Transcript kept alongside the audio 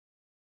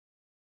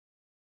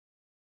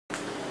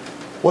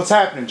What's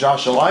happening,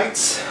 Joshua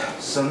Lights?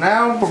 So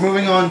now we're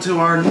moving on to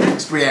our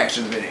next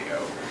reaction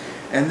video.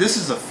 And this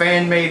is a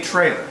fan-made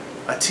trailer.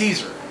 A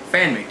teaser.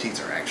 Fan-made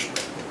teaser,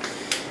 actually.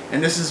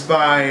 And this is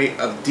by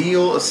A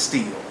Deal of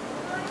Steel.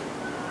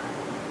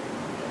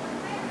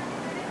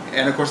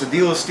 And of course, A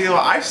Deal of Steel,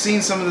 I've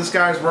seen some of this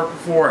guy's work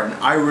before and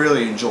I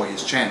really enjoy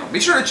his channel.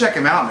 Be sure to check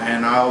him out,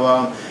 man.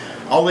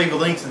 I'll leave a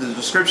link to the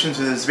description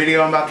to this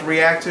video I'm about to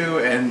react to,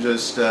 and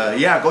just,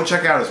 yeah, go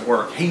check out his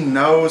work. He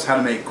knows how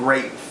to make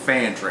great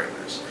fan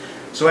trailers.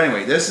 So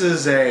anyway, this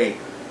is a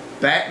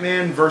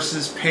Batman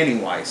vs.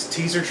 Pennywise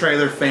teaser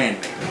trailer fan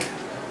made.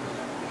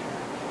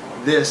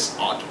 This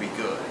ought to be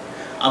good.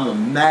 I'm a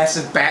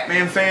massive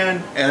Batman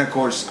fan, and of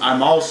course,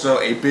 I'm also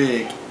a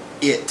big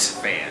It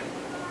fan.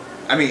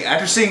 I mean,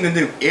 after seeing the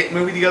new It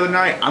movie the other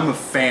night, I'm a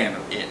fan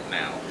of It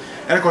now.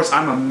 And of course,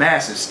 I'm a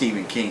massive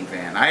Stephen King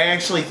fan. I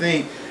actually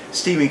think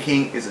Stephen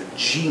King is a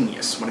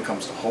genius when it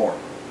comes to horror.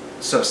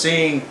 So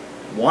seeing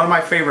one of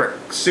my favorite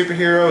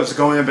superheroes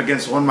going up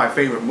against one of my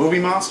favorite movie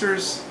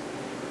monsters,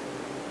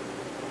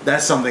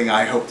 that's something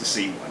I hope to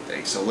see one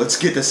day. So let's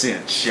get this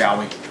in, shall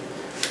we?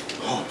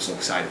 Oh, I'm so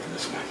excited for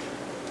this one.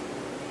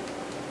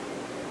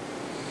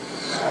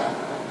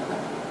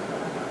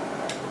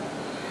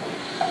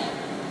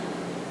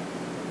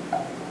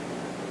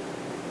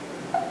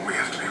 We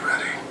have to be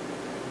ready.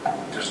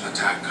 There's an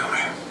attack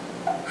coming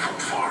from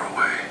far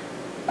away.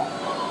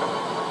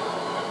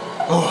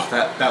 Oh,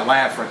 that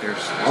laugh right there,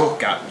 oh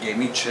God, gave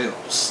me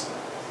chills.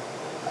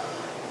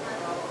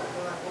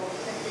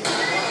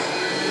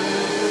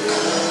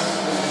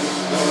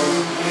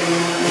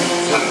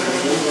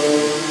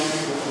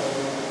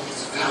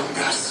 It's found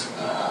us.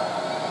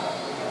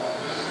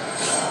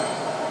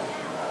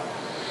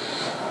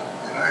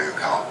 You know you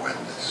can't win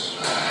this.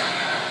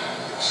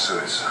 It's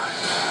suicide.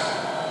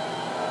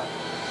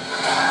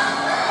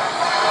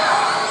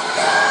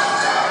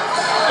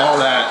 All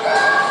that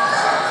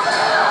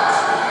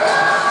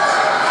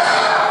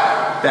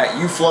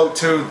you float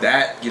to,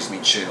 that gives me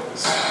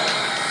chills.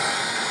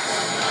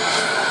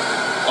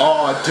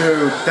 Oh,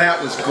 dude,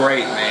 that was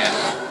great,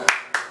 man.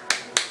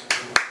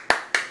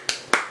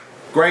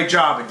 Great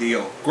job,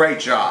 Adil. Great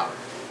job.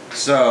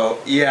 So,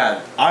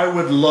 yeah, I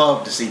would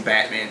love to see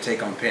Batman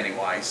take on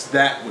Pennywise.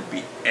 That would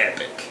be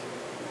epic.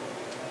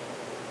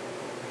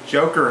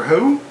 Joker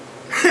who?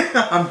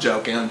 I'm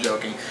joking.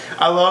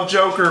 I love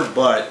Joker,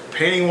 but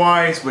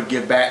Pennywise would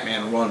give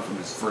Batman a run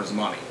for his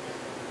money.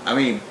 I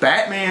mean,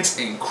 Batman's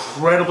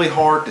incredibly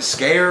hard to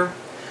scare,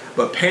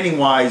 but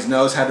Pennywise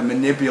knows how to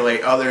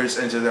manipulate others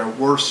into their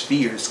worst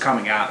fears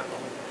coming out of them.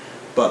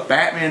 But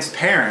Batman's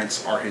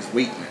parents are his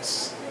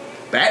weakness.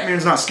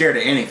 Batman's not scared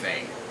of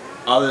anything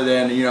other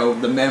than, you know,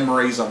 the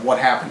memories of what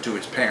happened to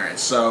his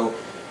parents. So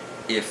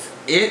if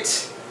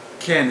it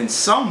can in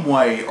some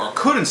way, or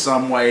could in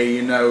some way,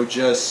 you know,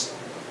 just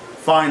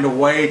find a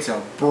way to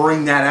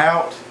bring that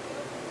out,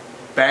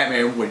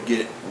 Batman would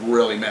get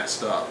really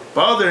messed up.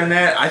 But other than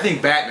that, I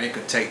think Batman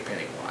could take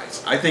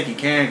Pennywise. I think he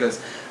can,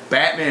 because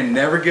Batman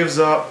never gives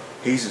up.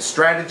 He's a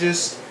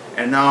strategist,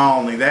 and not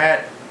only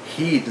that,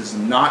 he does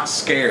not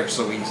scare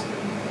so easily.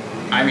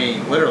 I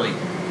mean, literally,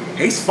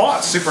 he's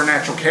fought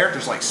supernatural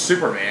characters like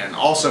Superman,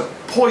 also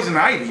Poison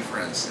Ivy, for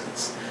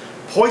instance.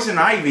 Poison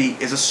Ivy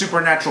is a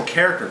supernatural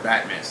character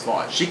Batman's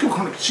fought. She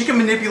can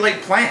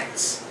manipulate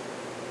plants.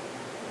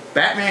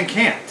 Batman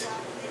can't.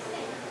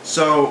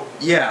 So,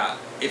 yeah,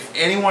 if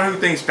anyone who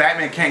thinks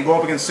Batman can't go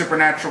up against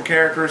supernatural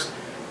characters,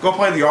 go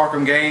play the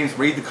Arkham games,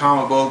 read the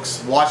comic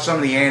books, watch some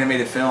of the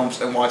animated films,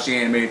 and watch the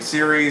animated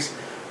series,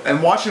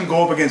 and watch him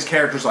go up against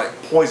characters like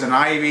Poison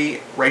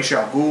Ivy, Ra's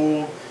al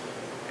Ghul,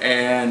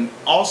 and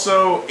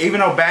also, even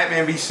though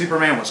Batman v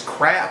Superman was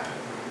crap,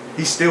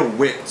 he still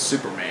whipped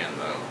Superman,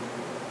 though.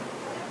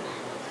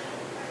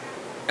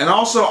 And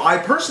also, I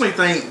personally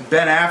think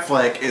Ben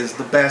Affleck is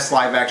the best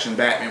live-action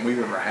Batman we've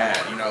ever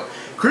had. You know,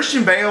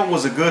 Christian Bale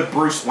was a good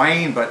Bruce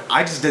Wayne, but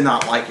I just did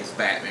not like his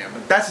Batman.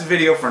 But that's a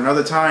video for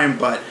another time,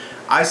 but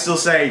I still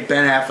say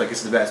Ben Affleck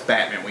is the best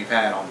Batman we've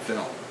had on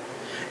film.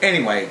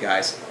 Anyway,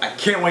 guys, I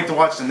can't wait to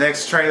watch the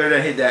next trailer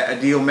that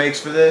Adil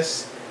makes for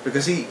this,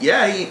 because he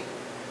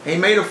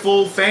made a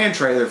full fan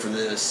trailer for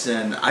this,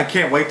 and I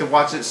can't wait to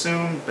watch it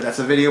soon, but that's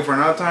a video for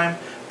another time.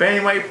 But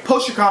anyway,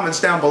 post your comments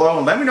down below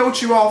and let me know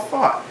what you all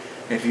thought.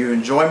 If you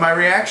enjoyed my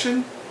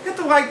reaction, hit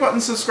the like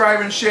button, subscribe,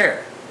 and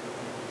share.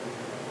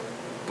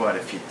 But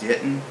if you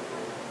didn't,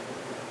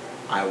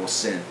 I will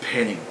send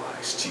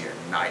Pennywise to your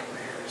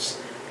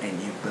nightmares,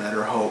 and you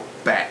better hope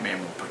Batman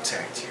will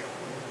protect you.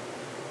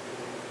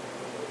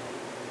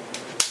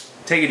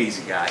 Take it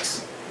easy,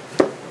 guys.